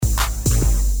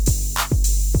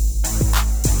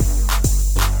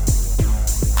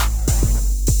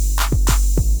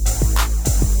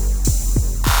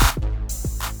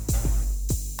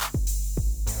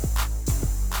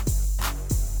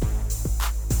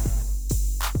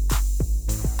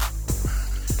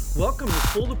Welcome to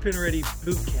Pull the Pin Ready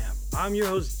Boot Camp. I'm your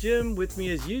host, Jim. With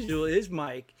me, as usual, is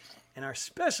Mike. And our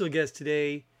special guest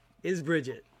today is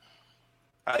Bridget.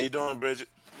 How you doing, Bridget?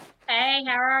 Hey,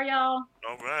 how are y'all?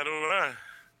 All right.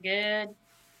 Good.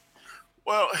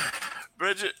 Well,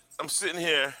 Bridget, I'm sitting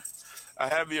here. I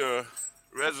have your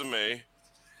resume.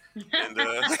 And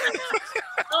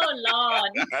Oh,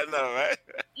 Lord. I know, right?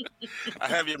 I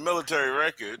have your military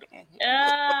record.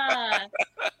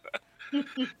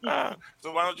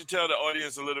 So why don't you tell the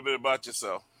audience a little bit about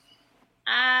yourself?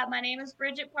 My name is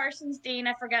Bridget Parsons Dean.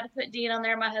 I forgot to put Dean on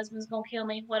there. My husband's going to kill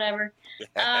me. Whatever.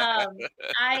 I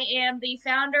am the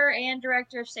founder and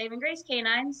director of Saving Grace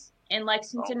Canines in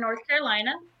Lexington, North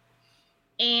Carolina.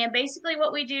 And basically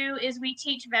what we do is we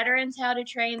teach veterans how to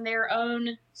train their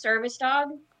own service dog.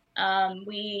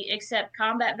 We accept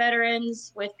combat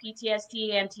veterans with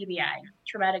PTSD and TBI,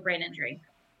 traumatic brain injury.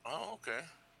 Oh, okay.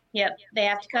 Yep. They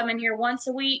have to come in here once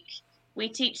a week. We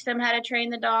teach them how to train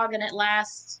the dog, and it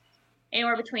lasts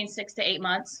anywhere between 6 to 8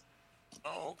 months.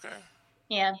 Oh, okay.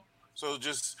 Yeah. So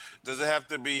does it have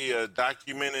to be a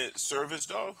documented service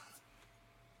dog?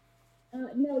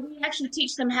 No, we actually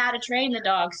teach them how to train the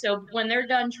dog. So when they're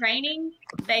done training,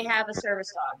 they have a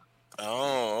service dog.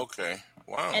 Oh, okay.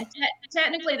 Wow. And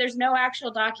technically, there's no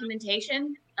actual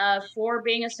documentation for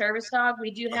being a service dog.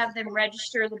 We do have them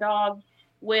register the dog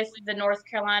with the North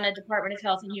Carolina Department of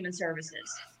Health and Human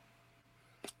Services.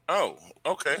 Oh,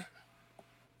 okay.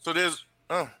 So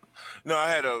no, I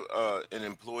had an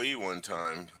employee one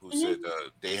time who said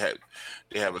they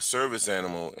have a service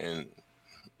animal and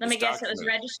let me guess, it was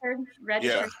registered.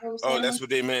 Yeah. Service Oh, animal? that's what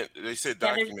they meant. They said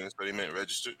documents, but they meant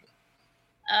registered.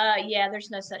 Yeah, there's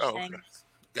no such thing. Okay.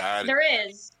 Got it. There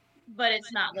is, but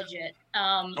it's not legit.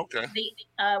 Okay.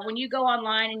 When you go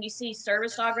online and you see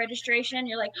service dog registration,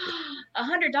 you're like,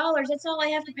 $100. That's all I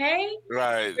have to pay.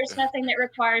 Right. There's nothing that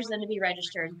requires them to be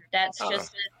registered. That's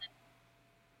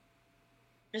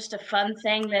just a fun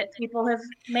thing that people have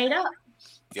made up.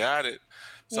 Got it.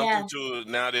 Something to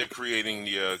now they're creating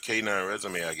the K9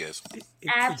 resume, I guess.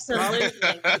 Absolutely.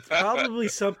 It's probably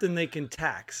something they can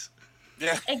tax.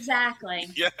 Yeah. Exactly.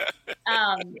 Yeah.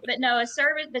 But no,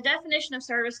 the definition of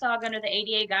service dog under the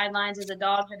ADA guidelines is a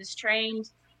dog that is trained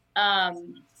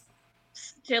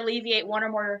to alleviate one or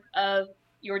more of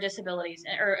your disabilities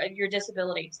or your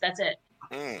disabilities. That's it.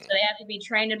 So they have to be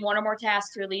trained in one or more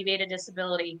tasks to alleviate a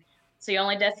disability. So the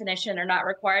only definition, they're not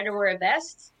required to wear a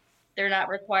vest. They're not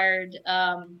required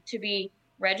to be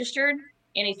registered,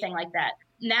 anything like that.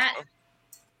 And that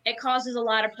it causes a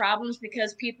lot of problems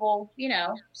because people,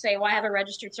 say, well, I have a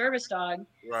registered service dog.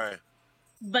 Right.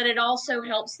 But it also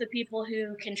helps the people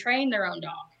who can train their own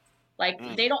dog. Like,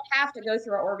 they don't have to go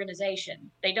through our organization.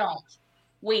 They don't.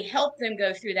 We help them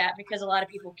go through that because a lot of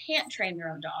people can't train their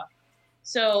own dog.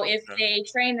 So if they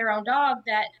train their own dog,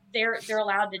 that they're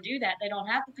allowed to do that. They don't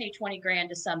have to pay $20,000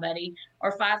 to somebody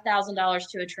or $5,000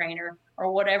 to a trainer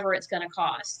or whatever it's going to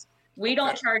cost. We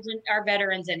don't charge our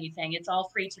veterans anything. It's all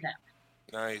free to them.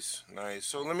 Nice.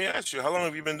 So let me ask you, how long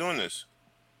have you been doing this?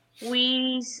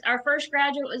 Our first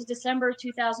graduate was December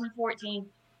 2014.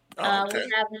 Oh, okay.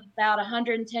 We have about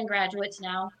 110 graduates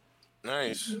now.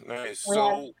 Nice.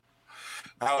 So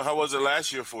how was it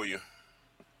last year for you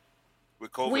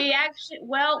with COVID?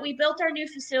 We built our new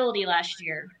facility last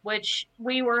year, which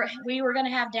we were going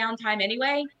to have downtime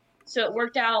anyway. So it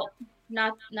worked out.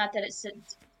 Not that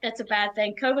that's a bad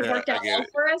thing. COVID worked out well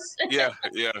for us. Yeah,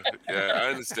 I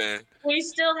understand. We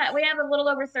have a little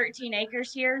over 13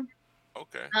 acres here.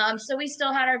 Okay. So we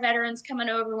still had our veterans coming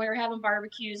over. We were having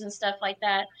barbecues and stuff like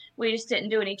that. We just didn't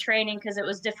do any training because it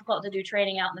was difficult to do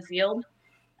training out in the field.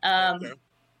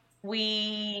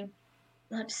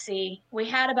 Let's see. We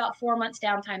had about 4 months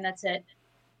downtime. That's it.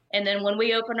 And then when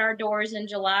we opened our doors in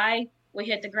July, we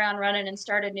hit the ground running and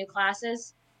started new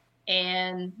classes.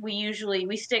 And we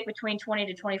stick between 20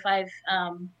 to 25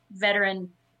 veteran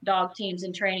dog teams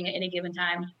in training at any given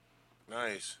time.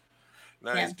 Nice.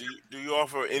 Yeah. Do you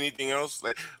offer anything else?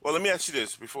 Well, let me ask you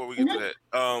this before we get to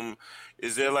that.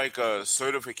 Is there like a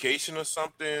certification or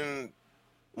something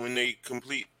when they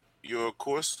complete your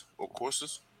course or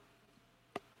courses?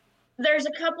 There's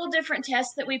a couple different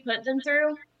tests that we put them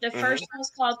through. The first one is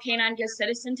called Canine Good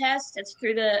Citizen Test. It's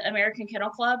through the American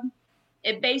Kennel Club.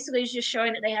 It basically is just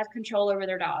showing that they have control over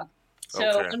their dog.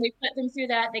 So when we put them through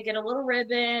that, they get a little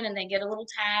ribbon and they get a little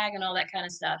tag and all that kind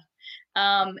of stuff.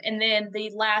 And then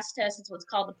the last test is what's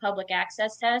called the public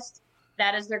access test.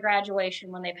 That is their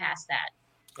graduation when they pass that.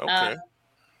 Okay.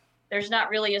 There's not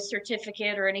really a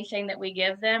certificate or anything that we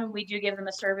give them. We do give them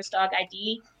a service dog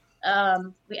ID.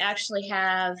 We actually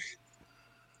have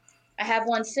I have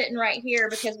one sitting right here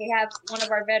because we have one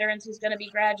of our veterans who's going to be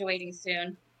graduating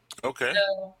soon. Okay.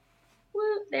 So,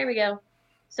 there we go.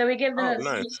 So we give them a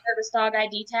nice. service dog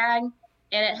ID tag,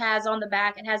 and it has on the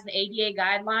back, it has the ADA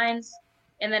guidelines,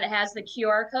 and then it has the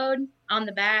QR code on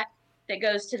the back that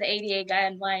goes to the ADA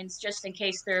guidelines just in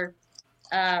case they're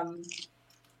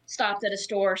stopped at a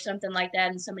store or something like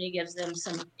that and somebody gives them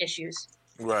some issues.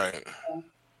 Right.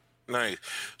 Nice.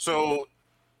 So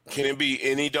can it be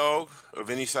any dog of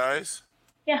any size?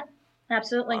 Yeah,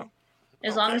 absolutely. Wow.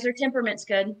 As long as their temperament's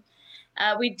good.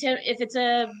 If it's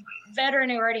a veteran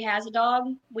who already has a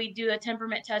dog, we do a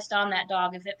temperament test on that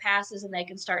dog. If it passes, and they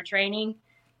can start training.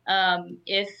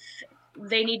 If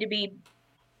they need to be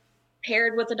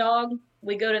paired with a dog,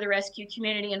 we go to the rescue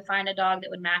community and find a dog that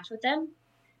would match with them.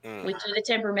 We do the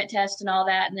temperament test and all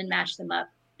that, and then match them up,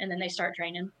 and then they start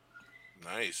training.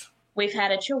 Nice. We've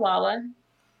had a Chihuahua.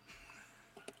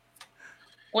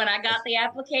 When I got the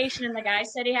application and the guy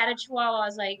said he had a Chihuahua, I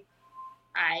was like,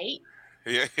 all right.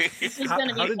 Yeah. This is going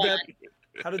to be fun.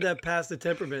 How did that pass the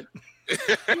temperament?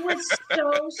 It was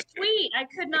so sweet. I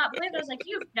could not believe it. I was like,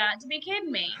 you've got to be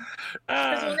kidding me.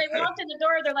 Because when they walked in the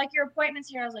door, they're like, your appointment's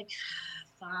here. I was like,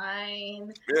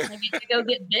 fine. I get to go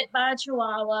get bit by a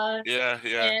Chihuahua. Yeah.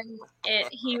 And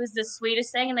he was the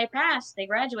sweetest thing, and they passed. They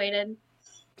graduated.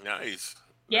 Nice.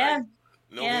 Yeah. Nice.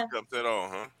 No hiccups at all,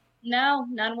 huh? No,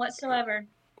 none whatsoever.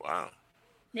 Wow.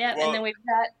 Yeah, Well, and then we've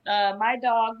got my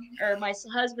dog, or my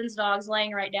husband's dog's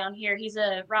laying right down here. He's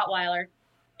a Rottweiler,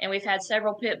 and we've had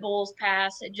several pit bulls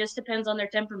pass. It just depends on their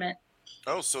temperament.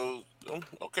 Oh, so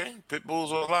okay, pit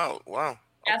bulls are allowed. Wow.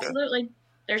 Okay. Absolutely.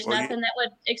 There's nothing that would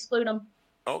exclude them.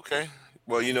 Okay.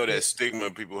 Well, you know that stigma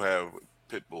people have with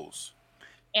pit bulls.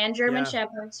 And German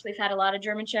Shepherds. We've had a lot of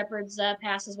German Shepherds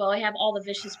pass as well. We have all the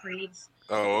vicious breeds.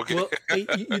 Oh, okay. Well, you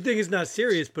think it's not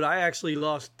serious, but I actually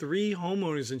lost 3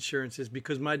 homeowners insurances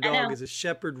because my dog is a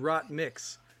Shepherd Rot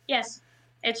mix. Yes,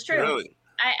 it's true. Really?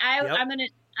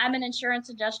 I'm an insurance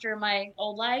adjuster in my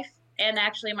old life, and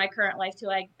actually in my current life too.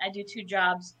 I do 2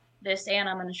 jobs, this and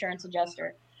I'm an insurance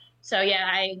adjuster. So yeah,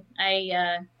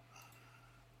 I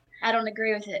don't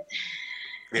agree with it.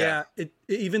 Yeah.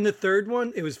 Even the third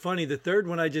one, it was funny. The third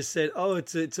one, I just said, "Oh,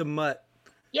 it's a mutt."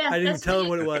 Yeah, I didn't even tell them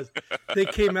what it was. They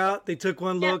came out, they took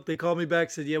one look, they called me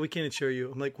back, said, "Yeah, we can't insure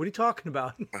you." I'm like, "What are you talking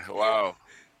about?" Wow.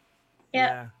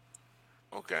 Yeah.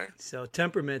 Okay. So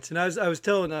temperaments, and I was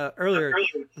telling earlier,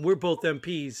 we're both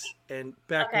MPs, and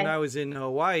back when I was in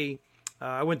Hawaii,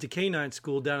 I went to canine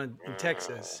school down in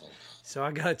Texas, so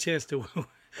I got a chance to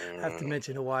have to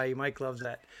mention Hawaii. Mike loves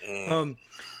that.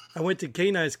 I went to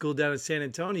canine school down in San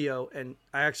Antonio, and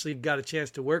I actually got a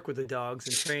chance to work with the dogs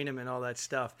and train them and all that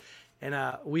stuff. And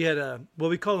we had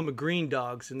we call them a green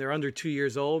dogs, and they're under 2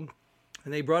 years old.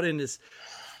 And they brought in this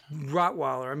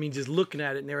Rottweiler. I mean, just looking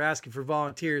at it, and they were asking for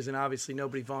volunteers, and obviously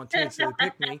nobody volunteered, so they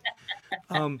picked me.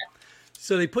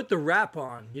 So they put the wrap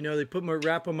on. They put my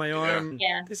wrap on my arm.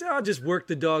 Yeah. They said, "I'll just work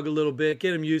the dog a little bit,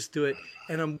 get him used to it."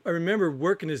 And I remember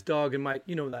working this dog in my,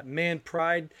 that man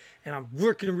pride, and I'm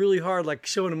working really hard, like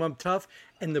showing him I'm tough,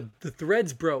 and the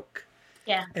threads broke.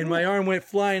 Yeah. And my arm went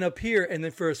flying up here, and then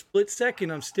for a split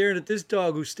second, I'm staring at this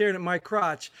dog who's staring at my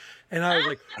crotch, and I was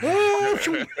like, "Oh!"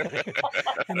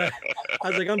 And I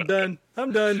was like, "I'm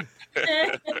done.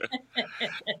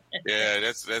 Yeah,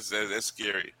 that's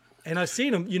scary. And I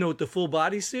seen him, with the full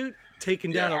bodysuit,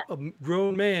 taking down a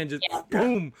grown man, just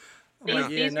boom.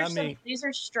 These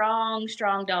are strong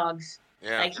dogs.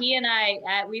 Yeah. Like he and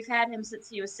I, we've had him since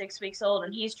he was 6 weeks old,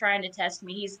 and he's trying to test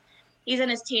me. He's in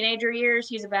his teenager years.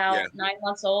 He's about 9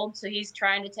 months old, so he's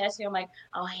trying to test me. I'm like,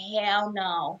 oh hell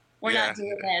no, we're not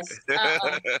doing this.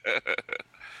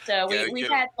 So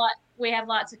we have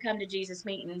lots of come to Jesus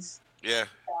meetings. Yeah.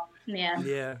 So,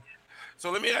 yeah.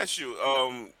 So let me ask you,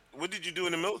 what did you do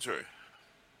in the military?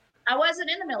 I wasn't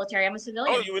in the military. I'm a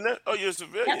civilian. Oh, you were not? Oh, you're a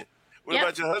civilian. Yep. What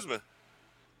about your husband?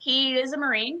 He is a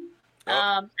Marine. Oh.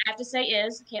 I have to say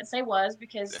is. I can't say was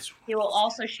because he will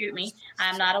also shoot me.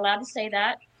 I'm not allowed to say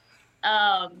that.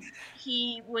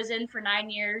 He was in for 9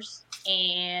 years,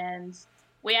 and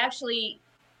we actually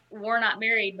were not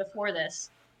married before this.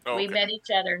 Oh, okay. We met each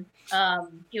other.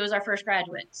 He was our first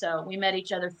graduate, so we met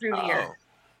each other through the year.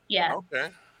 Yeah. Okay.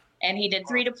 And he did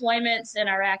 3 deployments in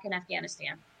Iraq and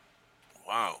Afghanistan.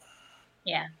 Wow.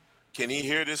 Yeah. Can he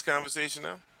hear this conversation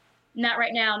now? Not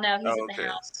right now. No, he's in the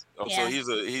house. Oh, so he's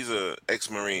a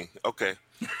ex-Marine. Okay.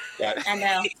 I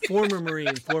know. Former Marine.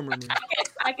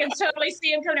 I can totally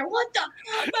see him coming. What the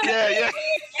fuck? Yeah.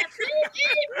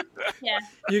 Yeah.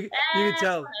 You can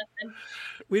tell.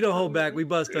 We don't hold back. We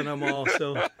bust on them all.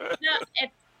 So. No,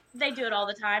 they do it all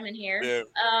the time in here. Yeah.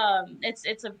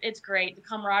 It's great. The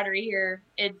camaraderie here.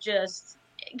 It just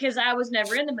because I was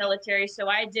never in the military, so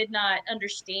I did not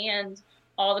understand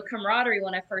all the camaraderie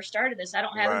when I first started this. I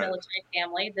don't have a Right. military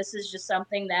family. This is just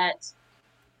something that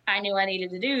I knew I needed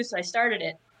to do, so I started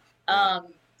it.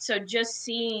 So just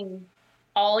seeing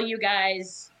all you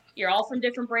guys, you're all from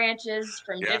different branches,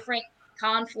 from Yeah. different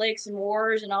conflicts and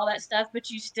wars and all that stuff, but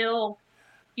you still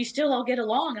all get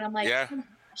along. And I'm like, Yeah. oh my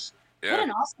gosh, what Yeah.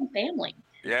 an awesome family.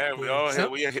 Yeah. We Yeah. all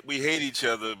Some- we hate each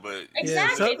other, but Yeah,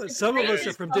 Exactly. It's a some of great us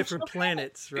are from different dysfunctional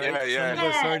planets, right? Yeah, yeah. Some of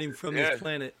us Yes. aren't even from Yeah. this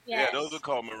planet. yeah, Yes. those are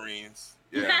called Marines.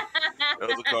 Yeah,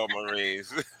 those are called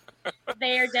Marines.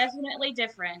 They are definitely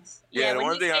different. Yeah, the when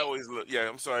one he thing I came- always look. Yeah,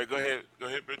 I'm sorry. Go ahead,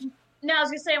 Bridget. No, I was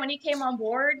gonna say when he came on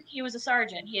board, he was a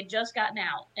sergeant. He had just gotten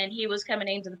out, and he was coming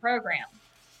into the program.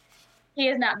 He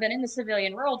has not been in the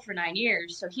civilian world for 9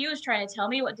 years, so he was trying to tell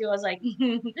me what to do. I was like,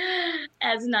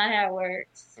 that's not how it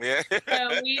works. Yeah.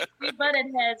 So we butted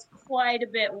heads quite a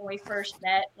bit when we first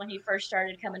met, when he first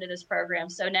started coming to this program.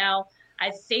 So now I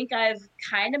think I've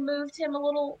kind of moved him a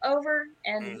little over,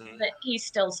 and but he's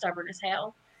still stubborn as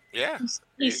hell. Yeah.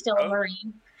 He's still a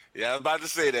Marine. Yeah, I was about to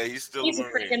say that he's still He's a a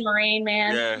Marine. freaking Marine,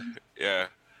 man. Yeah,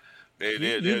 yeah.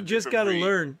 You just got to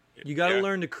learn. You got to Yeah.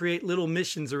 learn to create little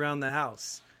missions around the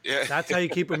house. Yeah, That's how you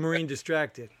keep a Marine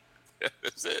distracted.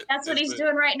 that's it. That's what he's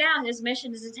doing right now. His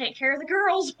mission is to take care of the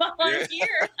girls while I'm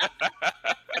here.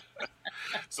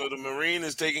 So the Marine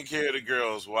is taking care of the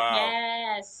girls. Wow.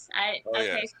 Yes. Oh, yeah.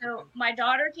 Okay, so my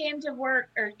daughter came to work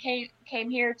or came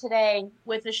here today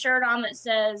with a shirt on that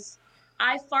says,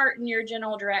 "I fart in your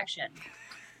general direction."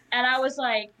 And I was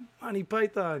like, Monty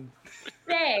Python.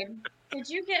 "Babe, did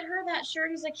you get her that shirt?"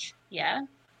 He's like, "Yeah."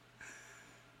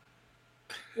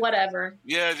 Whatever.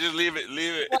 Yeah, just leave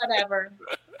it. Whatever.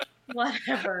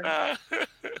 Whatever.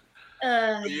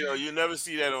 You never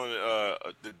see that on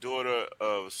the daughter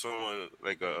of someone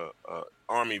like a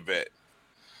army vet.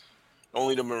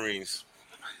 Only the Marines.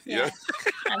 Yeah,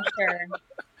 I'm sure.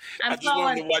 I just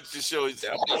wanted to watch the show. I'm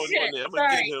going on there. I'm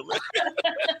gonna get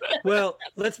him. Well,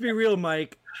 let's be real,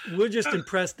 Mike. We're just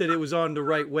impressed that it was on the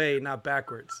right way, not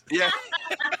backwards. Yeah.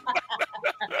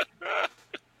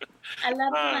 I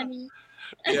love money.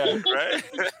 Yeah, right.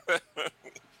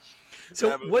 So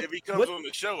Yeah, but if he comes on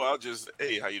the show, I'll just,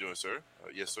 hey, how you doing, sir?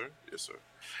 Yes, sir. Yes, sir.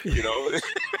 You know.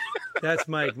 That's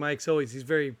Mike. Mike's he's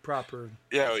very proper.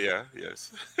 Yeah, oh, yeah,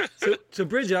 yes. So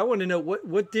Bridget, I want to know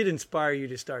what did inspire you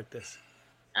to start this?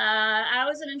 I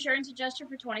was an insurance adjuster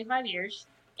for 25 years,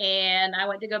 and I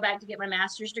went to go back to get my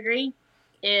master's degree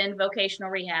in vocational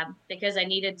rehab because I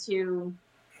needed to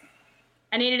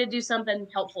do something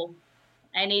helpful.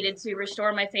 I needed to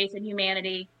restore my faith in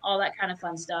humanity, all that kind of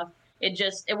fun stuff.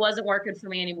 It wasn't working for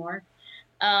me anymore.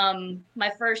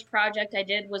 My first project I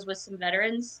did was with some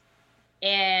veterans,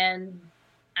 and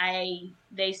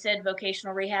they said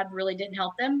vocational rehab really didn't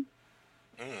help them.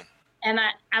 And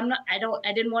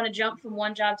I didn't want to jump from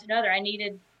one job to another. I need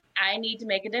to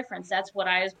make a difference. That's what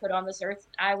I was put on this earth.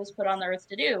 I was put on the earth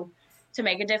to do, to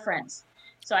make a difference.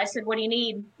 So I said, "What do you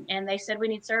need?" And they said, "We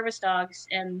need service dogs."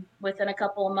 And within a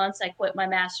couple of months, I quit my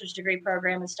master's degree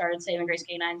program and started Saving Grace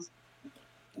Canines.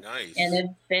 Nice. And it's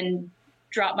been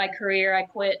dropped my career. I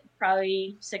quit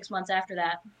probably 6 months after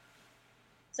that.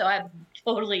 So I've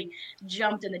totally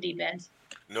jumped in the deep end.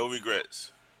 No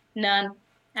regrets. None.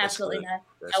 Absolutely good. none.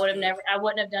 That's I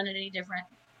wouldn't have done it any different.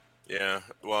 Yeah.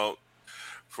 Well,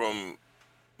 from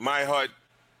my heart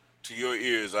to your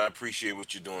ears, I appreciate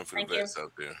what you're doing for Thank the vets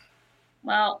out there.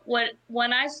 Well,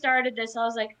 when I started this, I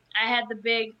was like, I had the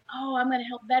big, I'm going to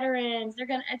help veterans.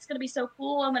 It's going to be so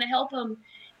cool. I'm going to help them.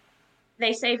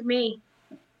 They saved me.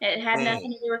 It had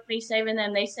nothing to do with me saving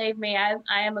them. They saved me. I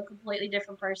am a completely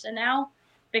different person now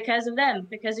because of them,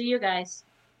 because of you guys.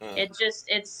 I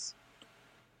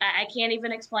can't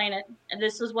even explain it. And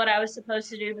this was what I was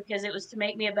supposed to do because it was to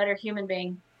make me a better human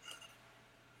being.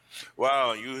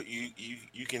 Wow,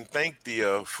 you can thank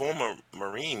the former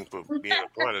Marine for being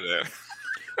a part of that.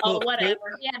 Oh, Well,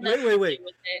 whatever. Yeah, nothing to wait. do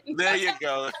with it. There you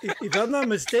go. If I'm not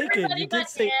mistaken, Everybody you but did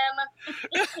say,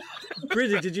 him.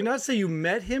 Bridget, did you not say you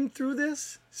met him through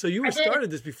this? So you I did. started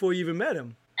this before you even met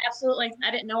him. Absolutely.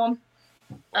 I didn't know him.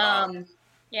 Wow.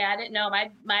 Yeah, I didn't know.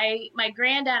 My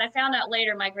granddad, I found out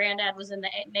later my granddad was in the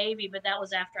Navy, but that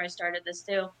was after I started this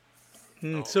too.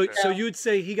 Oh, So okay. so you'd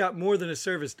say he got more than a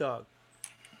service dog.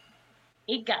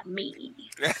 He got me.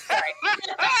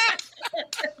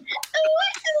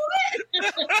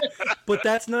 But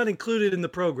that's not included in the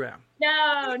program.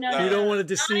 No. You don't want to Not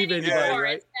deceive anymore. anybody,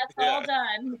 right? That's all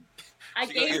done. I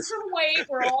She gained gets- some weight.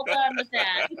 We're all done with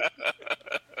that.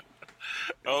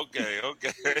 Okay.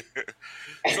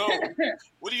 So,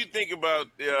 what do you think about?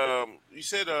 You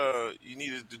said you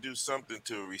needed to do something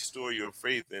to restore your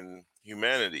faith in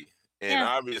humanity, and Yeah.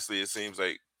 obviously, it seems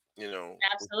like what you're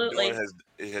Absolutely. doing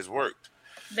it has worked.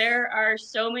 There are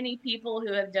so many people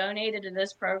who have donated to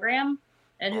this program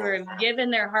and who have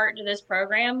given their heart to this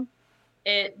program.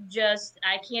 I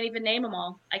can't even name them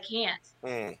all. I can't.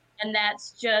 And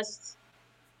that's just,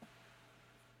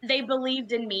 they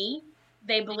believed in me.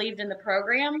 They believed in the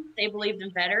program. They believed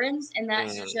in veterans. And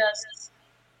that's just,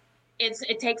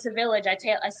 it takes a village.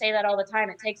 I say that all the time.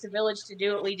 It takes a village to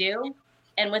do what we do.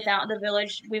 And without the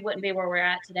village, we wouldn't be where we're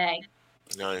at today.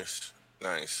 Nice.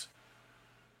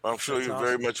 I'm sure you're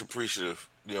very much appreciative,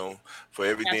 for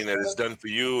everything that is done for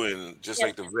you, and just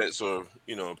like the vets are,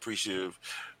 appreciative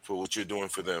for what you're doing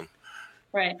for them.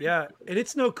 Right. Yeah, and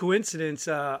it's no coincidence.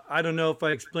 I don't know if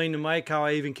I explained to Mike how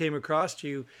I even came across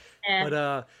you,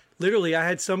 but literally I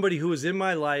had somebody who was in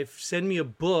my life send me a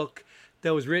book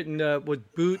that was written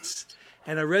with Boots,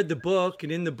 and I read the book,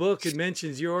 and in the book it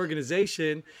mentions your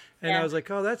organization. And I was like,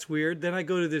 oh, that's weird. Then I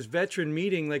go to this veteran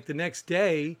meeting like the next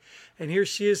day, and here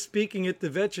she is speaking at the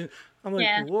veteran. I'm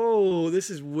like, whoa,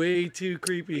 this is way too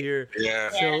creepy here.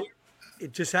 Yeah. So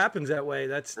it just happens that way.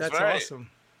 That's right. Awesome.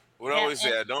 What I always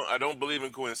say, I don't believe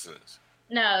in coincidence.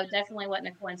 No, definitely wasn't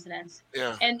a coincidence.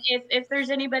 Yeah. And if there's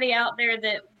anybody out there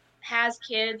that has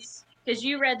kids, because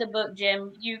you read the book,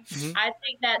 Jim, I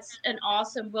think that's an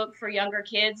awesome book for younger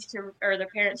kids or their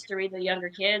parents to read the younger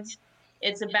kids.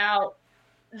 It's about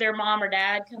their mom or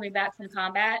dad coming back from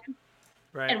combat,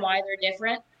 and why they're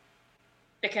different,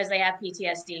 because they have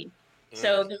PTSD.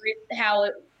 So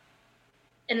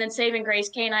and then Saving Grace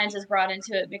Canines is brought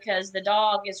into it because the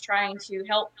dog is trying to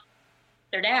help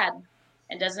their dad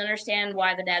and doesn't understand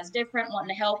why the dad's different,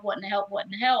 wanting to help.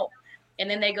 And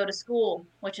then they go to school,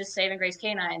 which is Saving Grace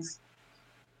Canines.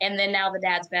 And then now the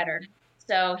dad's better.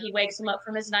 So he wakes him up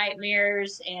from his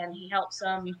nightmares and he helps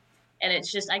him. And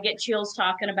it's just, I get chills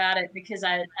talking about it because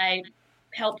I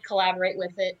helped collaborate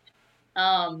with it.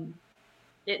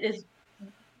 It is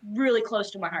really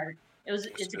close to my heart.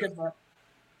 It's a good book.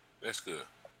 That's good.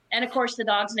 And of course, the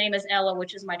dog's name is Ella,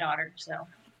 which is my daughter. So.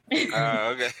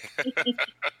 Okay.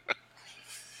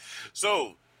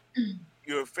 So,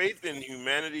 your faith in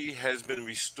humanity has been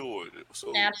restored.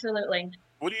 So absolutely.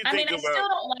 What do you think about? I still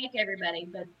don't like everybody,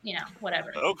 but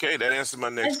whatever. Okay, that answers my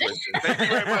next question. Thank you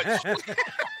very much.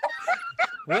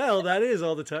 Well, that is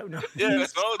all the time. No. Yeah,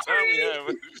 that's all the time we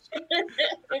have.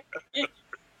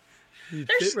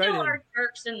 There still are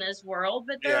jerks in this world,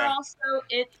 but there are also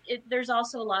there's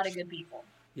also a lot of good people.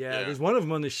 Yeah, there's one of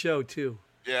them on the show too.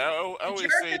 Yeah, I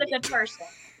always say the good person.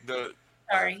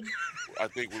 Sorry. I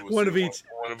think we would one of each.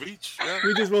 One of each. Yeah.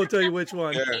 We just won't tell you which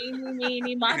one. Yeah.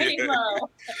 Meeny, miny, mo.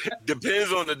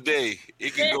 Depends on the day.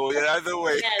 It can go either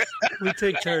way. Yes. We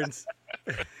take turns.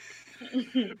 But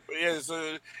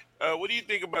so what do you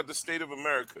think about the state of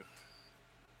America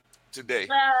today?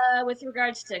 With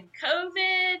regards to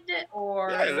COVID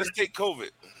or... Yeah, let's take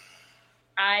COVID.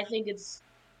 I think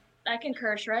I can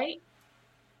curse, right?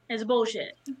 It's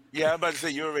bullshit. Yeah, I'm about to say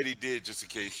you already did, just in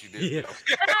case you didn't know.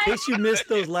 In case you missed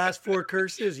those last 4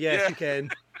 curses, yes, you can.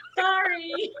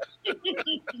 Sorry.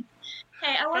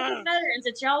 Hey, I work with veterans.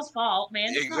 It's y'all's fault,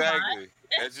 man. Exactly.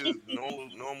 That's just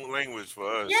normal language for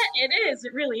us. Yeah, it is.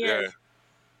 It really is.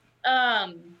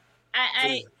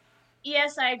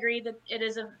 Yes, I agree that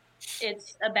it's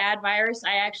a bad virus.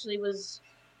 I actually was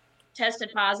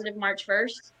tested positive March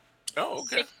 1st. Oh,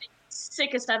 okay.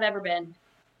 Sickest I've ever been,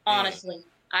 honestly.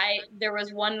 There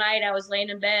was one night I was laying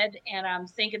in bed and I'm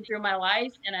thinking through my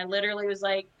life, and I literally was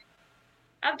like,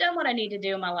 I've done what I need to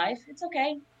do in my life. It's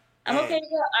okay. I'm okay.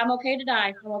 I'm okay to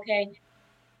die. I'm okay.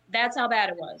 That's how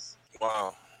bad it was.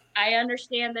 Wow. I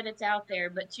understand that it's out there,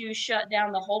 but to shut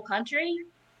down the whole country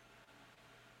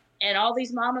and all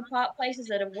these mom and pop places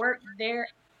that have worked their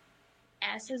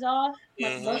asses off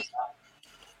to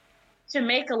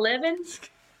make a living.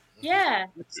 Yeah.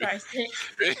 Sorry.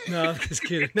 No, I'm just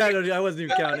kidding. No, I wasn't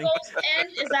even counting.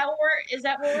 Is that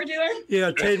what we're doing? Yeah,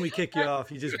 10 we kick you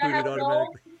off. You just booted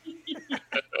automatically.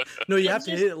 No, you have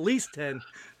to hit at least 10.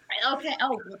 Okay.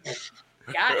 Oh,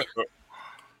 got it.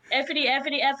 Effity,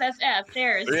 FFF.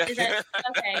 There is that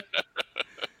okay?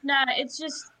 No, it's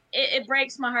just it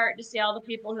breaks my heart to see all the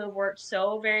people who have worked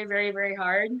so very, very, very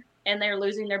hard and they're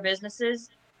losing their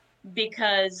businesses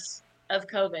because of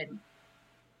COVID.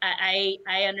 I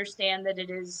understand that it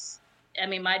is. I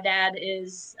mean, my dad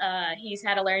is. He's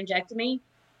had a laryngectomy,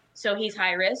 so he's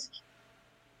high risk.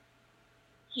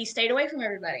 He stayed away from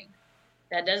everybody.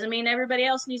 That doesn't mean everybody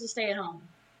else needs to stay at home.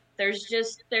 There's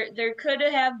just there could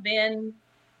have been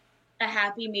a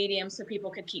happy medium so people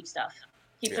could keep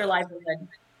their livelihood.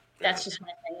 That's just my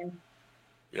opinion.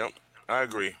 Yep, I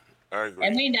agree.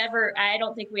 And I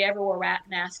don't think we ever wore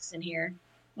masks in here.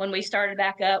 When we started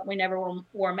back up, we never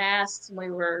wore masks. And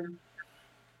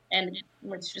and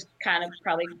which is kind of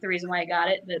probably the reason why I got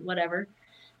it, but whatever.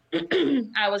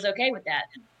 I was okay with that.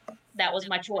 That was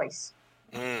my choice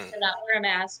to not wear a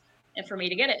mask and for me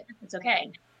to get it. It's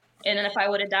okay. And then if I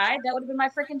would have died, that would have been my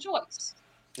freaking choice.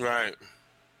 Right.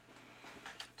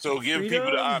 So give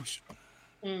people the option.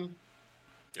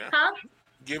 Yeah. Huh?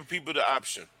 Give people the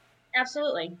option.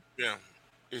 Absolutely. Yeah.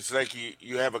 It's like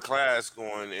you have a class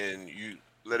going and you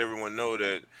let everyone know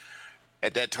that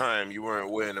at that time you weren't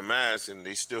wearing a mask and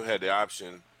they still had the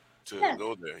option to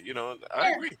go there. You know,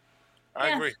 I agree. I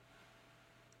agree.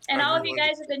 And all of you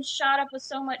guys have been shot up with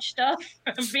so much stuff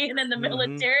from being in the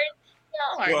military.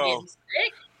 Y'all aren't getting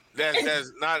sick.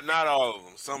 That's not all of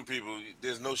them. Some people,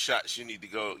 there's no shots you need to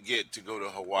go get to go to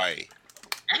Hawaii.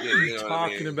 Yeah, you know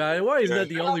talking about it. Why isn't that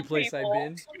the only place I've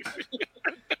been?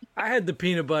 I had the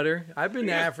peanut butter. I've been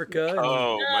to Africa.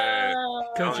 Oh man,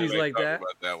 countries like that.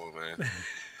 About that one, man.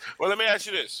 Well, let me ask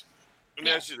you this.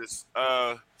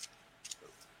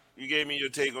 You gave me your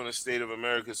take on the state of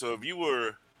America. So if you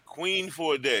were queen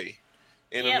for a day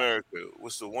in America,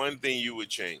 what's the one thing you would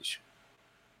change?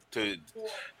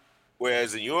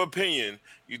 Whereas in your opinion,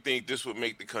 you think this would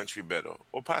make the country better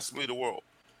or possibly the world?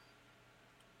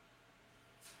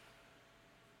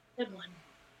 Good one.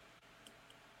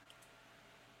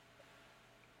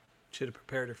 Should have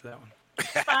prepared her for that one.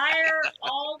 Fire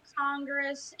all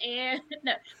Congress and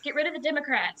get rid of the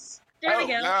Democrats. There we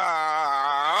go.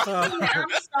 Nah.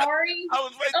 I'm sorry. I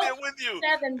was right there with you.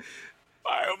 7.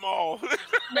 Fire them all.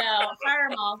 No, fire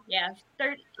them all. Yeah.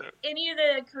 Any of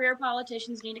the career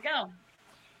politicians need to go.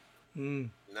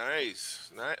 Nice.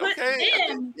 But okay.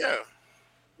 Then,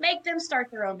 make them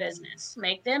start their own business.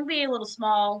 Make them be a little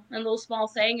small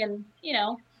thing, and see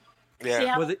how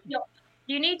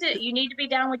you need to be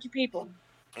down with your people.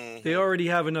 They already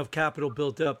have enough capital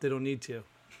built up. They don't need to.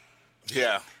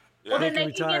 Yeah. Well, then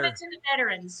they can give it to the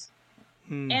veterans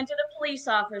and to the police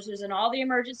officers and all the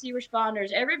emergency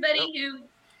responders, everybody who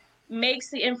makes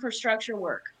the infrastructure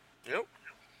work. Yep.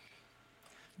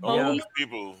 All those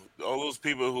people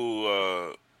who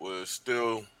were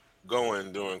still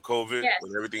going during COVID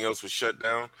when everything else was shut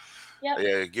down. Yep.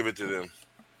 Yeah, give it to them.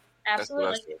 Absolutely. That's what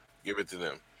I said. Give it to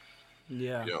them.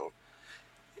 Yeah.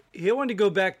 I wanted to go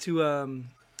back to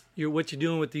what you're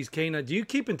doing with these canines. Do you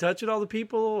keep in touch with all the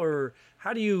people, or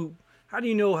how do you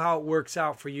know how it works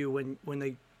out for you when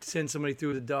they send somebody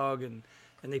through the dog and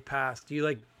they pass? Do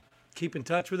you keep in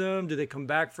touch with them? Do they come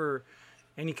back for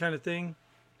any kind of thing?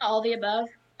 All the above.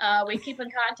 We keep in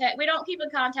contact. We don't keep in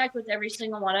contact with every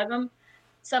single one of them.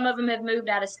 Some of them have moved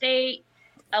out of state.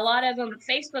 A lot of them,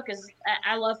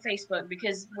 I love Facebook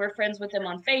because we're friends with them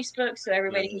on Facebook, so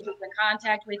everybody can keep in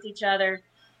contact with each other.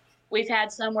 We've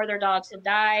had some where their dogs have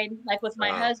died. Like with my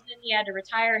husband, he had to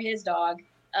retire his dog.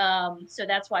 So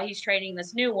that's why he's training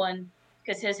this new one,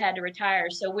 because his had to retire.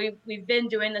 So we've been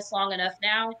doing this long enough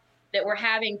now that we're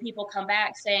having people come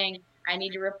back saying, I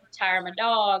need to retire my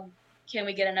dog. Can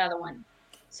we get another one?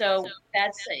 So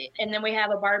that's it. And then we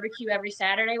have a barbecue every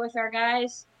Saturday with our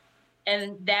guys.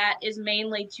 And that is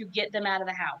mainly to get them out of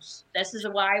the house. This is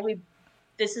why we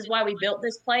built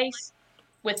this place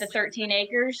with the 13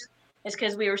 acres. Is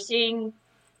because we were seeing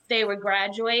they would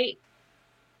graduate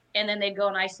and then they'd go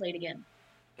and isolate again.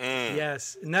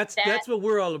 Yes, and that's what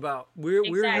we're all about. We're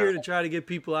here to try to get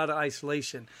people out of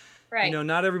isolation. Right.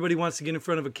 Not everybody wants to get in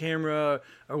front of a camera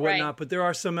or whatnot, but there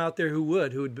are some out there who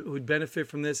would benefit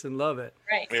from this and love it.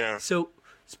 Right. Yeah. So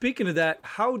speaking of that,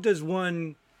 how does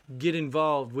one get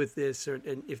involved with this,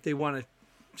 and if they want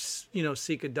to,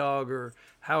 seek a dog or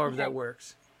however that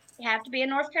works? You have to be in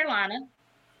North Carolina.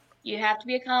 You have to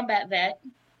be a combat vet,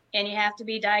 and you have to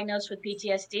be diagnosed with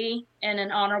PTSD and an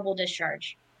honorable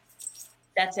discharge.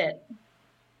 That's it.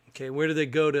 Okay, where do they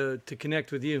go to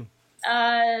connect with you?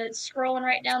 Scrolling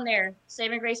right down there,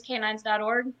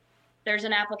 savinggracecanines.org. There's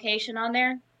an application on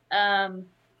there.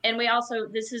 And we also,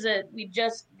 we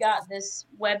just got this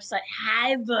website.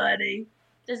 Hi, buddy.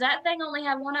 Does that thing only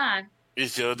have one eye?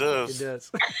 It sure does. It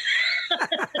does.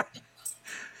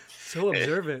 So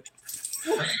observant.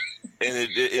 And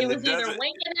it was either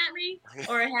winking at me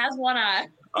or it has one eye.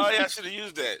 Oh yeah, I should have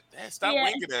used that. Stop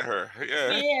winking at her.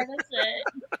 Yeah, that's it.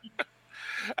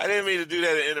 I didn't mean to do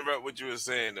that and interrupt what you were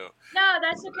saying though. No,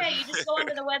 that's okay. You just go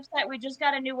onto the website. We just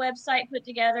got a new website put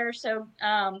together, so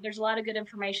there's a lot of good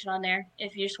information on there.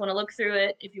 If you just want to look through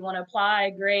it, if you want to apply,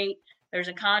 great. There's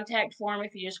a contact form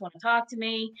if you just want to talk to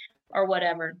me or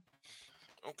whatever.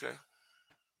 Okay.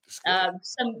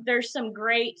 There's some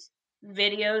great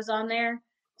videos on there.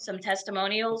 Some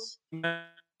testimonials. I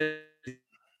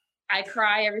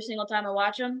cry every single time I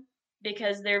watch them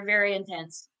because they're very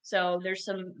intense. So there's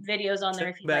some videos on there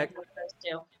if you'd like to look at those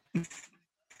too.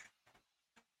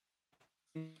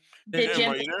 Did Jim,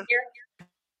 Jim are you there? disappear?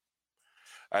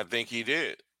 I think he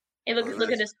did. Hey,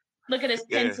 look at his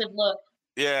Yeah. pensive look.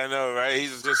 Yeah, I know, right?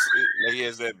 He's just like he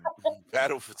has that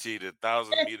battle fatigue,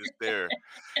 1,000 meter stare.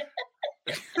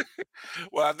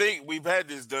 Well, I think we've had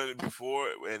this done before,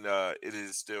 and it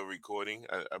is still recording,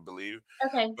 I believe.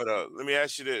 Okay, But let me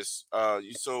ask you this: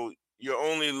 so you're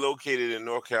only located in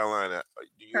North Carolina.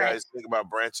 Do you guys correct. think about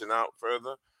branching out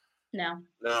further? No,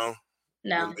 No,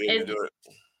 no. wouldn't be able to do it.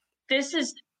 This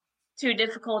is too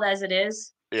difficult as it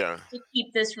is Yeah, to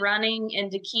keep this running and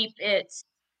to keep it.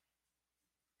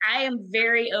 I am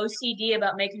very OCD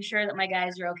about making sure that my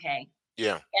guys are okay.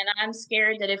 yeah. And I'm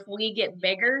scared that if we get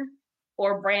bigger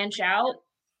or branch out,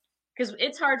 because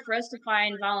it's hard for us to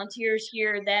find volunteers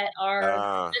here that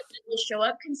Ah, will show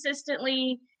up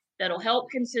consistently, that'll help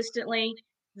consistently.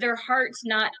 Their heart's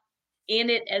not in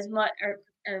it as much,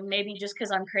 or maybe just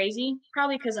because I'm crazy.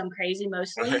 Probably because I'm crazy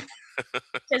mostly.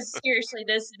 Because seriously,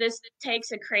 this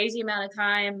takes a crazy amount of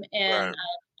time, and right.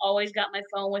 I've always got my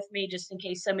phone with me just in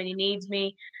case somebody needs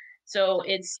me. So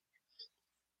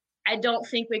I don't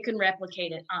think we can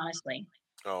replicate it, honestly,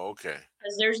 Oh, okay.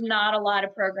 because there's not a lot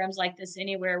of programs like this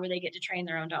anywhere where they get to train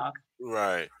their own dog.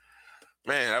 Right.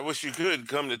 Man, I wish you could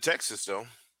come to Texas though.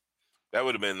 That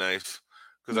would have been nice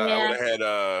because I would Yeah. have had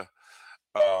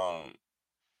um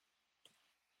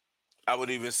I would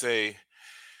even say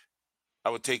I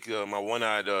would take my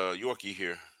one-eyed Yorkie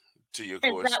here to your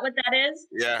Is course. that what that is?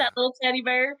 Yeah. That little teddy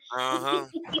bear? Uh-huh.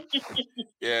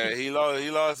 Yeah, he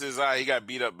lost his eye. He got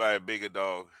beat up by a bigger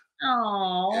dog.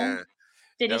 Oh, Yeah. did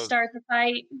he That was start the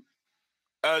fight?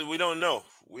 we don't know.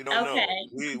 We don't know.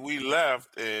 Okay, We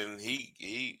left and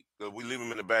we leave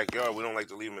him in the backyard. We don't like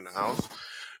to leave him in the house.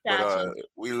 But gotcha.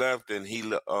 we left and he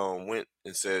went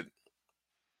and said,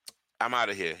 "I'm out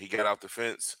of here." He got off the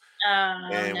fence. Oh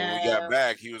And when we got no.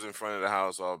 back, he was in front of the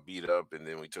house all beat up, and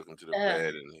then we took him to the Ugh,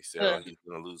 vet, and he said, "Oh, ugh. he's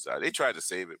gonna lose out." They tried to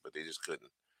save it, but they just couldn't.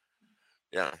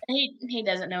 Yeah, He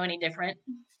doesn't know any different.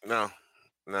 no,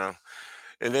 no.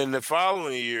 And then the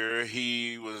following year,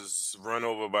 he was run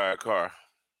over by a car.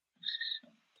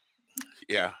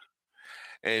 Yeah,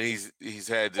 and he's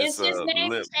had this Is his name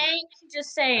limp. Tank?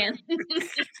 Just saying.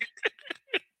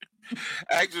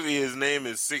 Actually, his name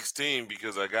is 16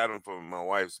 because I got him for my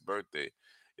wife's birthday.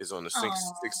 It's on the Oh,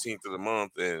 16th of the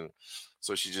month, and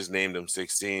so she just named him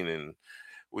 16. And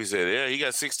we said, yeah, he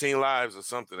got 16 lives or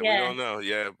something, and we yeah, don't know.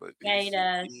 Yeah, but yeah, he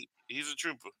does. he's a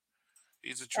trooper.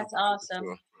 He's a That's trooper for sure.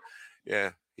 awesome.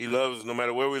 Yeah, he loves no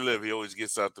matter where we live. He always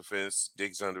gets out the fence,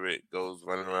 digs under it, goes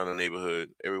running around the neighborhood.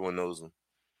 Everyone knows him.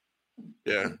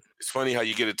 Yeah, it's funny how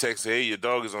you get a text, "Hey, your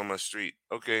dog is on my street."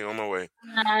 Okay, on my way.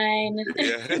 Fine.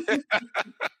 Yeah.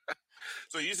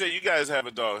 So you say you guys have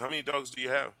a dog. How many dogs do you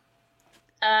have?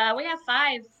 We have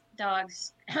 5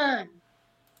 dogs.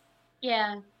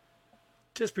 Yeah.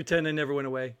 Just pretend I never went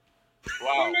away.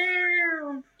 Wow,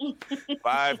 No.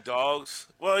 5 dogs.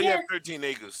 Well, you Yeah. have 13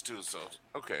 acres too, so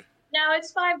okay. No,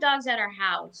 it's 5 dogs at our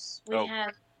house. We Oh,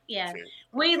 have, yeah. okay,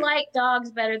 We okay. like dogs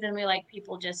better than we like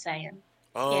people, just saying.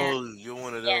 Yeah. Oh, you're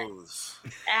one of Yeah. those.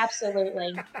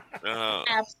 Absolutely. Uh,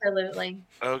 Absolutely.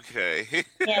 okay.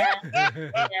 Yeah.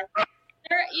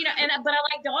 Yeah. But I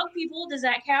like dog people. Does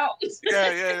that count?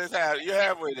 Yeah, you're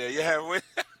halfway there. You're halfway.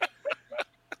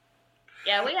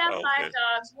 Yeah, we have 5 Okay.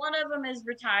 dogs. One of them is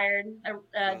retired.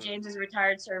 Mm, James is a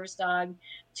retired service dog.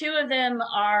 2 of them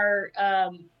are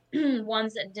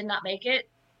ones that did not make it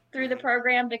through the mhm.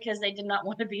 program because they did not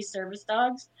want to be service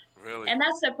dogs. Really? And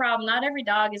that's the problem. Not every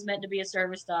dog is meant to be a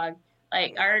service dog.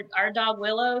 Like Mm. our dog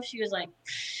Willow, she was like,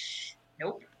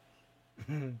 nope.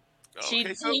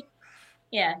 Okay, so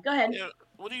Yeah. Go ahead. yeah,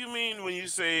 what do you mean when you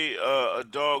say a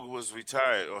dog was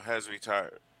retired or has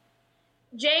retired?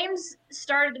 James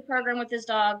started the program with his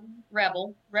dog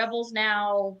Rebel. Rebel's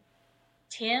now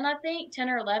 10, I think, 10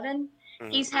 or 11.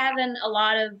 Mhm. He's having a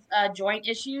lot of joint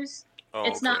issues. Oh,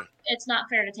 It's okay. not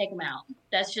fair to take him out.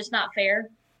 That's just not fair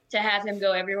to have him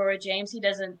go everywhere with James. He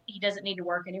doesn't need to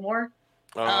work anymore.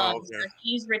 Oh, So okay.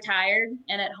 he's retired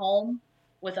and at home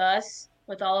with us,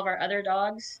 with all of our other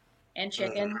dogs and Mhm.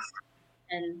 chickens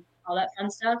and all that fun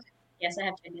stuff. Yes, I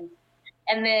have chickens.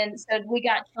 And then so we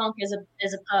got Chunk as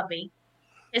a puppy.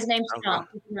 His name's Okay. Chunk.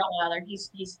 He's a Rottweiler. He's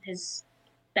his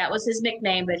that was his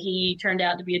nickname, but he turned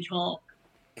out to be a chunk.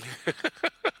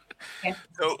 Okay.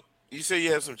 So you say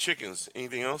you have some chickens.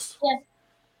 Anything else? Yeah.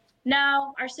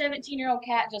 No, our 17-year-old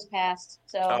cat just passed.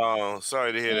 So Oh,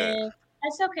 sorry to hear that.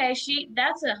 that's okay.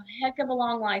 That's a heck of a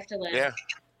long life to live. Yeah,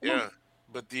 Yeah. yeah.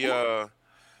 But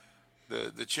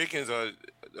the chickens are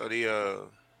they do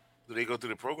they go through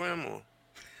the program or?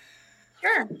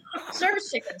 Sure. Service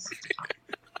chickens.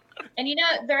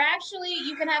 And they're actually,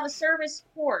 you can have a service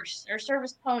horse or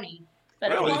service pony.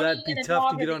 But Really? a pony That'd be and a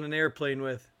tough to dog get on an airplane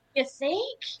with. You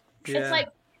think? Yeah. It's like,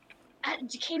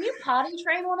 can you potty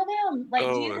train one of them? Like,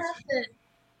 do you have to,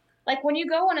 like, when you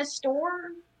go in a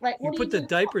store, like, what you do put the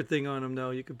diaper thing on them,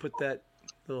 though. You could put that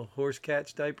little horse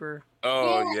catch diaper.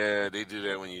 Oh, yeah, they do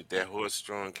that when that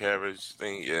horse-drawn carriage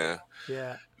thing, yeah.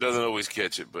 Yeah. Doesn't always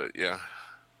catch it, but yeah.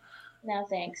 No,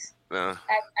 thanks. No.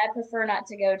 I prefer not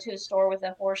to go to a store with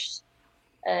a horse,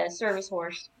 service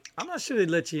horse. I'm not sure they'd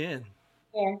let you in.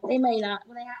 Yeah, they may not.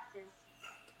 Well, they have to.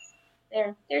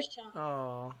 There's Chunk.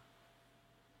 Oh.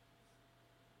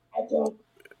 I do.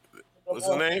 What's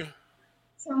the name?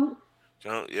 Chunk.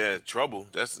 Chunk, yeah, Trouble.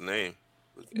 That's the name.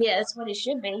 Yeah, that's what he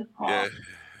should be. Yeah.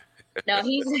 No,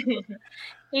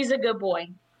 he's a good boy.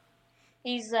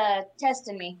 He's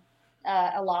testing me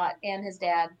a lot, and his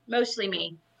dad, mostly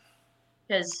me,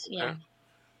 because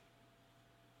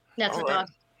that's All a right. dog.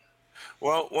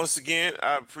 Well, once again,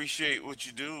 I appreciate what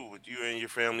you do, what you and your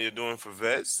family are doing for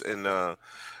vets, and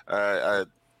I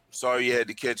sorry you had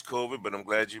to catch COVID, but I'm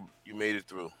glad you made it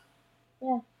through.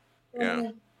 Yeah.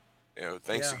 Yeah.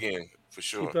 Thanks again, for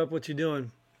sure. Keep up what you're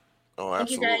doing. Oh, Thank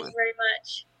absolutely. you guys very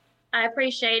much. I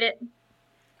appreciate it.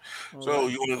 So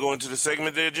you want to go into the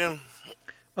segment there, Jim?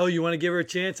 Oh, you want to give her a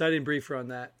chance? I didn't brief her on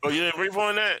that. Oh, you didn't brief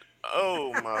on that?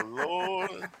 Oh, my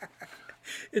Lord.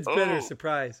 It's better a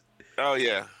surprise. Oh,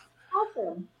 yeah.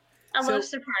 Awesome. I love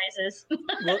surprises.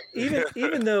 Well,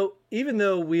 even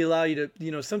though we allow you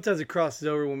to, sometimes it crosses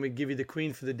over when we give you the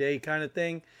queen for the day kind of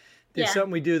thing. There's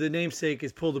something we do. The namesake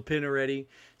is pull the pin already.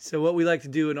 So what we like to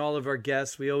do in all of our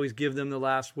guests, we always give them the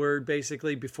last word,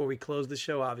 basically, before we close the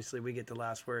show. Obviously, we get the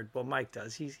last word. Well, Mike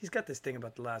does. He's got this thing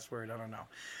about the last word. I don't know.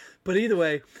 But either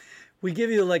way, we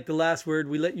give you the last word.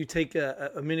 We let you take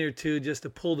a minute or two just to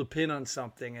pull the pin on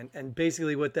something. And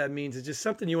basically what that means is just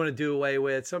something you want to do away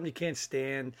with, something you can't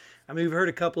stand. I mean, we've heard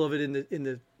a couple of it in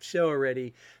the show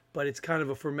already, but it's kind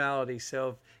of a formality.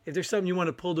 So if there's something you want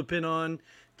to pull the pin on,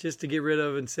 just to get rid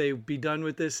of and say, be done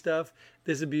with this stuff,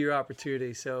 this would be your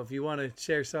opportunity. So if you want to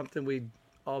share something, we'd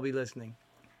all be listening.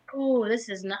 Oh,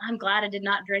 I'm glad I did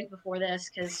not drink before this,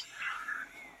 because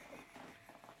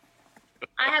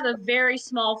I have a very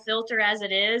small filter as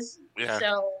it is. Yeah.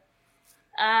 So,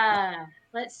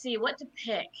 let's see what to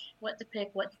pick.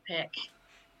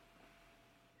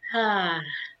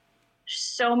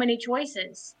 So many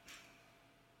choices.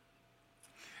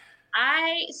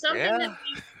 That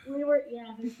we were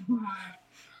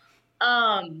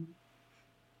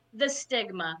the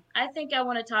stigma. I think I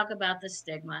want to talk about the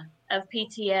stigma of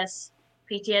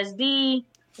PTSD,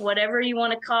 whatever you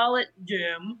want to call it,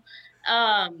 Jim.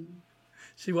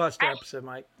 She watched the episode,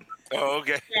 Mike. Oh,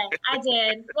 okay. Yeah, I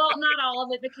did. Well, not all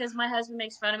of it, because my husband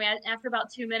makes fun of me. After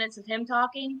about 2 minutes of him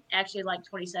talking, actually like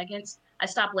 20 seconds, I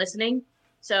stopped listening.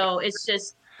 So it's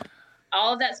just,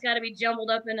 all of that's got to be jumbled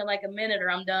up into like a minute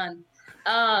or I'm done.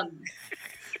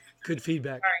 Good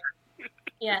feedback. Sorry.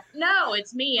 Yeah. No,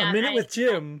 it's me. A minute with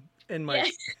Jim and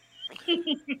Mike. Yeah.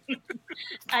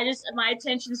 My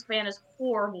attention span is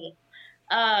horrible.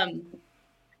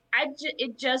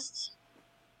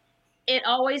 It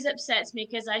always upsets me,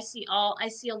 because I see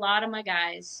a lot of my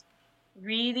guys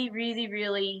really, really,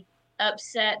 really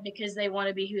upset because they want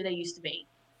to be who they used to be.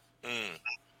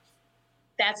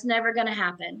 That's never going to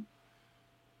happen.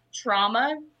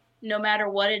 Trauma, no matter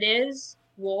what it is,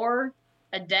 war,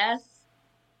 a death,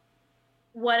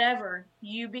 whatever,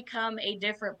 you become a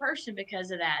different person because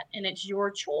of that. And it's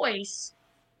your choice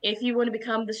if you want to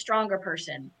become the stronger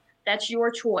person. That's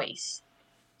your choice.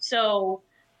 So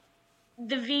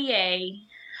the VA,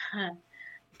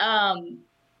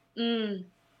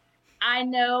 I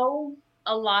know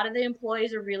a lot of the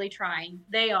employees are really trying.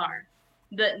 They are.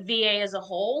 The VA as a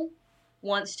whole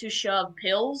wants to shove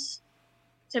pills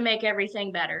to make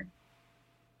everything better.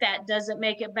 That doesn't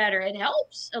make it better. It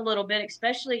helps a little bit,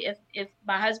 especially if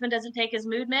my husband doesn't take his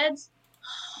mood meds.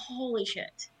 Holy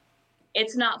shit.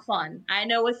 It's not fun. I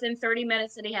know within 30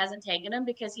 minutes that he hasn't taken them,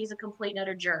 because he's a complete and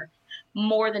utter jerk.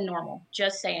 More than normal.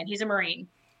 Just saying. He's a Marine.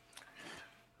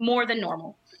 More than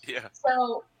normal. Yeah.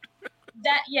 So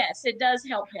yes, it does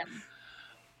help him.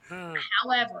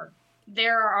 However,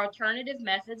 there are alternative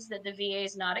methods that the VA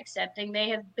is not accepting. They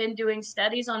have been doing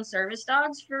studies on service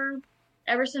dogs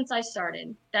ever since I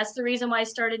started. That's the reason why I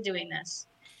started doing this,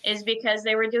 is because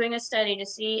they were doing a study to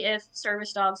see if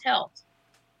service dogs helped.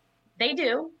 They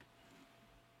do.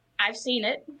 I've seen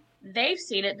it. They've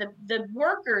seen it. The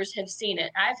workers have seen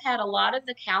it. I've had a lot of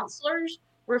the counselors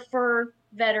refer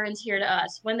veterans here to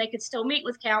us when they could still meet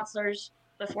with counselors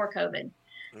before COVID.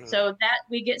 So that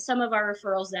we get some of our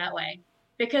referrals that way,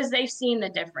 because they've seen the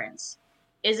difference.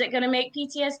 Is it going to make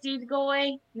PTSD go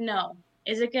away? No.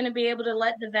 Is it going to be able to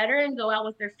let the veteran go out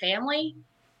with their family,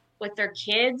 with their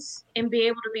kids, and be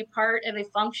able to be part of a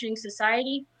functioning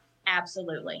society?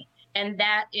 Absolutely. And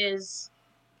that's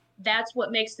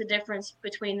what makes the difference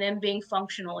between them being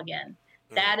functional again.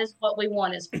 That is what we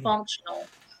want, is functional.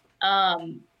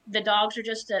 The dogs are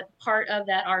just a part of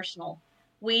that arsenal.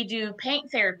 We do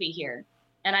paint therapy here.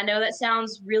 And I know that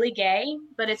sounds really gay,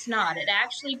 but it's not. It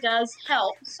actually does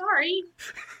help. Sorry.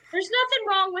 There's nothing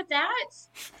wrong with that.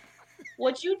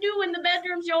 What you do in the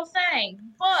bedroom's your thing.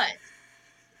 But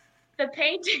the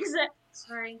paintings that...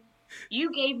 Sorry.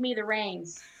 You gave me the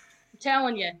reins. I'm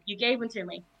telling you. You gave them to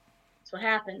me. That's what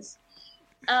happens.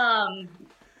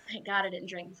 Thank God I didn't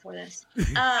drink before this.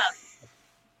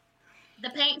 The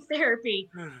paint therapy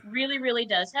really, really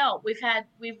does help.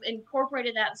 We've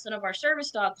incorporated that in some of our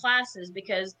service dog classes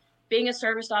because being a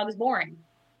service dog is boring.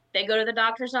 They go to the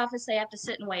doctor's office, they have to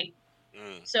sit and wait.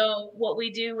 So what we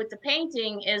do with the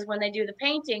painting is when they do the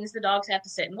paintings, the dogs have to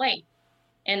sit and wait.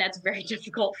 And that's very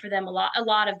difficult for them. A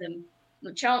lot of them.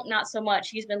 Chunk, not so much.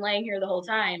 He's been laying here the whole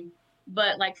time.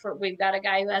 But we've got a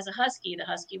guy who has a husky. The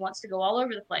husky wants to go all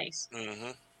over the place.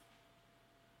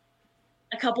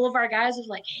 A couple of our guys was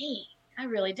like, hey, I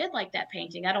really did like that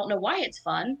painting. I don't know why it's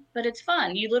fun, but it's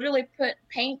fun. You literally put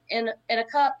paint in a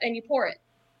cup and you pour it.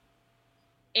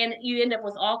 And you end up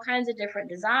with all kinds of different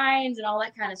designs and all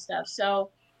that kind of stuff. So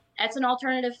that's an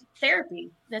alternative therapy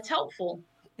that's helpful.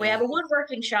 We have a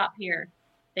woodworking shop here.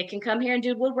 They can come here and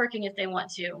do woodworking if they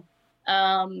want to.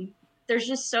 There's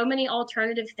just so many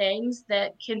alternative things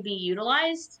that can be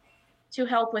utilized to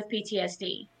help with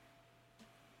PTSD,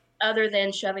 other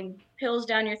than shoving pills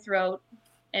down your throat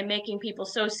and making people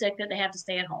so sick that they have to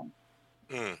stay at home.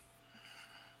 I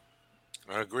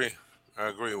agree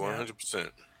 100%.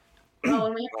 Oh,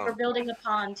 and we're building a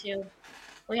pond too.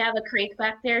 We have a creek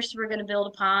back there, so we're going to build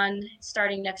a pond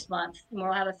starting next month. And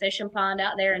we'll have a fishing pond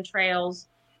out there and trails.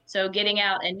 So getting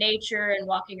out in nature and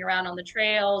walking around on the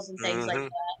trails and things like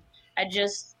that.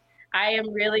 I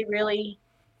am really, really,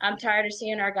 I'm tired of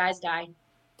seeing our guys die.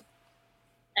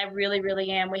 I really,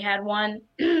 really am. We had one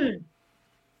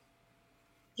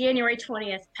January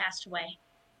 20th passed away.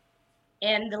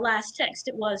 And the last text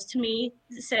it was to me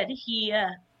said that he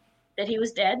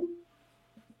was dead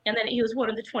and that he was one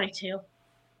of the 22.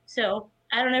 So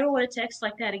I don't ever want to text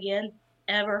like that again,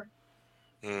 ever.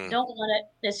 Don't want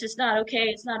it. It's just not okay.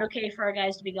 It's not okay for our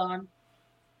guys to be gone.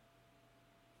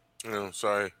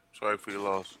 Sorry for your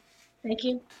loss. Thank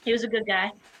you. He was a good guy.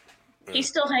 He's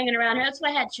still hanging around here. That's why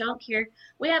I had Chunk here.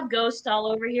 We have ghosts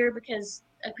all over here because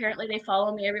apparently they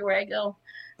follow me everywhere I go.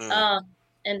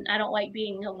 And I don't like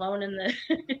being alone in the...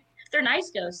 They're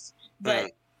nice ghosts, but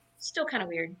still kind of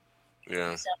weird.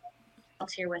 Yeah. So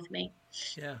Chunk's here with me.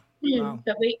 Yeah. Wow.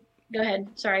 But go ahead.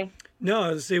 Sorry. No,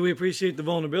 I was say we appreciate the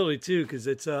vulnerability too, because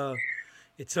it's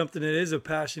something that is a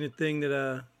passionate thing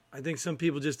that I think some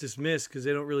people just dismiss because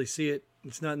they don't really see it.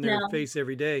 It's not in their face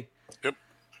every day. Yep.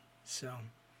 So.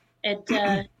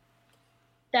 That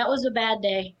was a bad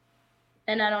day,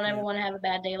 and I don't ever want to have a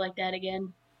bad day like that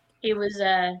again. He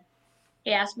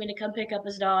he asked me to come pick up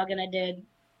his dog, and I did,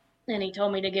 and he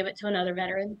told me to give it to another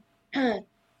veteran. I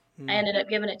ended up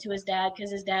giving it to his dad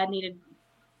because his dad needed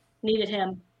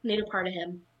part of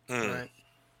him. Right.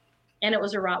 And it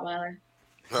was a Rottweiler.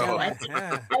 So I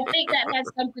think that had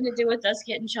something to do with us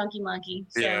getting Chunky Monkey.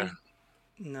 So. Yeah.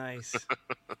 Nice.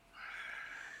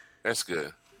 That's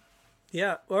good.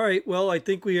 Yeah. All right. Well, I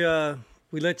think we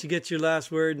let you get your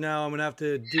last word. Now I'm gonna have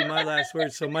to do my last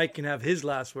word so Mike can have his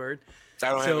last word. I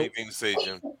don't have anything to say,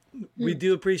 Jim. We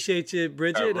do appreciate you,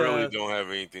 Bridget. I really don't have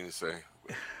anything to say.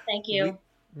 Thank you.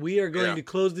 We are going to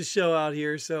close the show out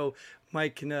here, so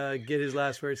Mike can get his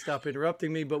last word. Stop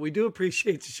interrupting me, but we do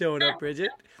appreciate you showing up,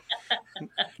 Bridget.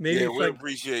 We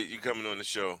appreciate you coming on the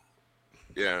show.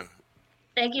 Yeah.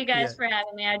 Thank you guys for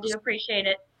having me. I do appreciate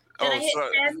it. Did I hit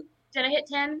 10? Did I hit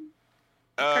 10?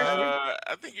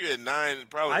 I think you had 9.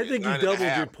 Probably. I think you doubled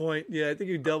your point. Yeah, I think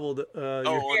you doubled. On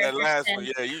that last one,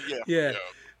 yeah.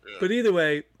 But either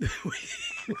way,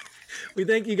 we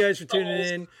thank you guys for tuning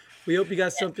in. We hope you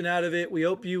got something out of it. We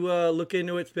hope you look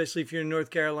into it, especially if you're in the North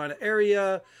Carolina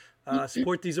area.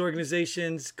 Support these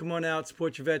organizations. Come on out,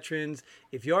 support your veterans.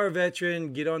 If you are a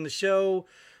veteran, get on the show.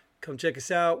 Come check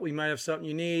us out. We might have something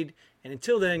you need. And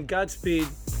until then, Godspeed.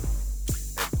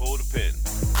 And pull the pin.